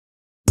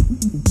Here's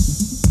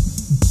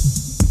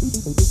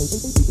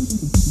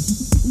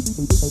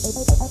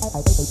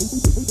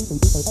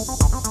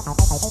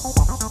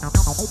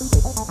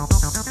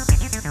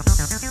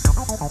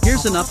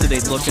an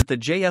up-to-date look at the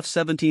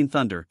JF-17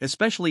 Thunder,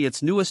 especially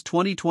its newest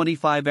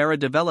 2025-era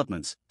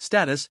developments,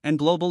 status, and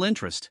global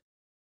interest.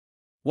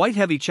 White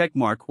heavy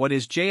checkmark. What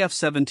is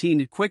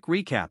JF-17? Quick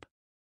recap.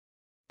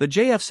 The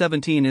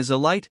JF-17 is a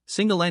light,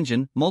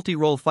 single-engine,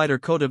 multi-role fighter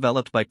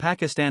co-developed by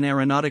Pakistan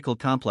Aeronautical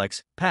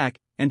Complex, PAC,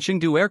 and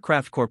Chengdu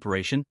Aircraft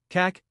Corporation,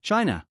 CAC,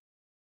 China.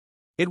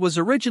 It was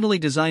originally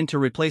designed to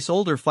replace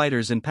older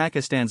fighters in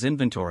Pakistan's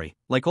inventory,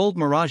 like old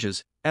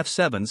Mirages,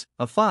 F-7s,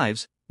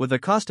 F-5s, with a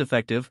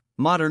cost-effective,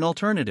 modern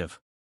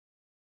alternative.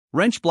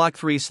 Wrench Block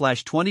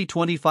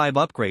 3/2025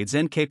 upgrades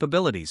and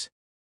capabilities.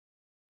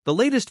 The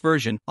latest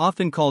version,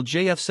 often called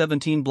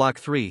JF-17 Block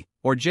 3,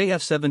 or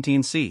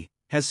JF-17C,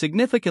 has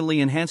significantly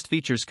enhanced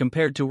features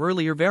compared to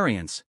earlier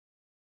variants.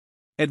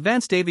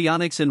 Advanced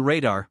avionics and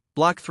radar.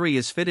 Block 3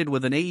 is fitted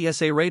with an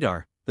AESA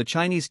radar, the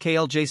Chinese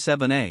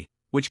KLJ-7A,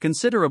 which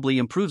considerably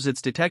improves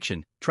its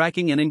detection,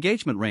 tracking and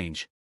engagement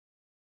range.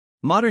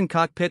 Modern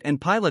cockpit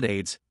and pilot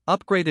aids,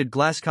 upgraded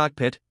glass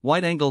cockpit,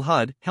 wide-angle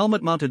HUD,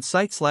 helmet-mounted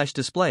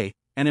sight/display,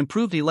 and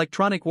improved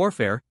electronic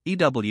warfare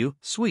 (EW)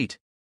 suite.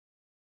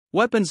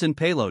 Weapons and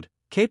payload,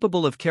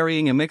 capable of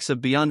carrying a mix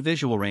of beyond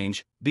visual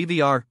range,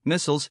 BVR,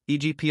 missiles,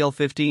 e.g.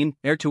 PL-15,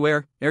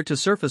 air-to-air,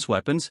 air-to-surface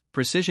weapons,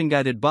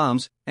 precision-guided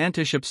bombs,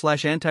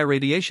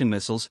 anti-ship/anti-radiation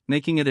missiles,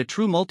 making it a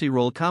true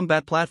multi-role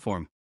combat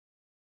platform.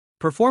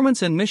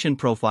 Performance and mission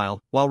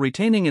profile. While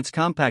retaining its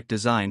compact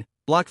design,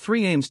 Block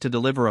 3 aims to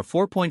deliver a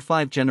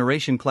 4.5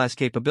 generation class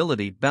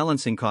capability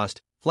balancing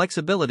cost,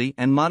 flexibility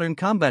and modern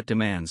combat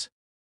demands.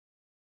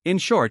 In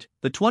short,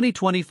 the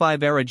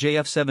 2025-era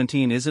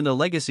JF-17 isn't a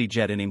legacy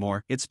jet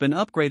anymore. It's been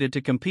upgraded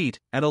to compete,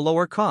 at a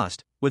lower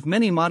cost, with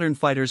many modern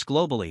fighters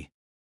globally.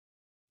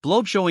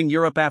 Globe showing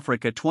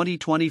Europe-Africa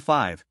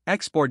 2025,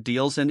 export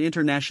deals and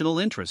international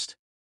interest.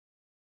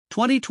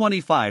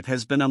 2025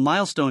 has been a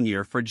milestone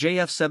year for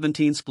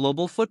JF-17's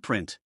global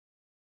footprint.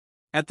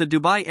 At the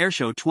Dubai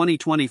Airshow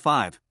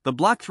 2025, the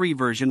Block 3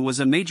 version was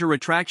a major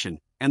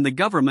attraction, and the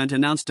government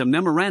announced a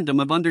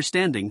Memorandum of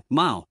Understanding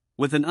 (MOU)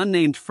 with an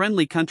unnamed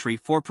friendly country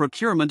for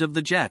procurement of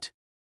the jet.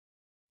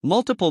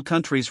 Multiple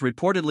countries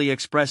reportedly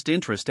expressed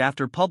interest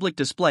after public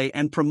display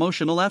and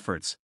promotional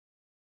efforts.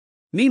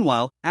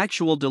 Meanwhile,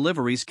 actual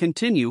deliveries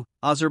continue.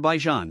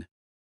 Azerbaijan.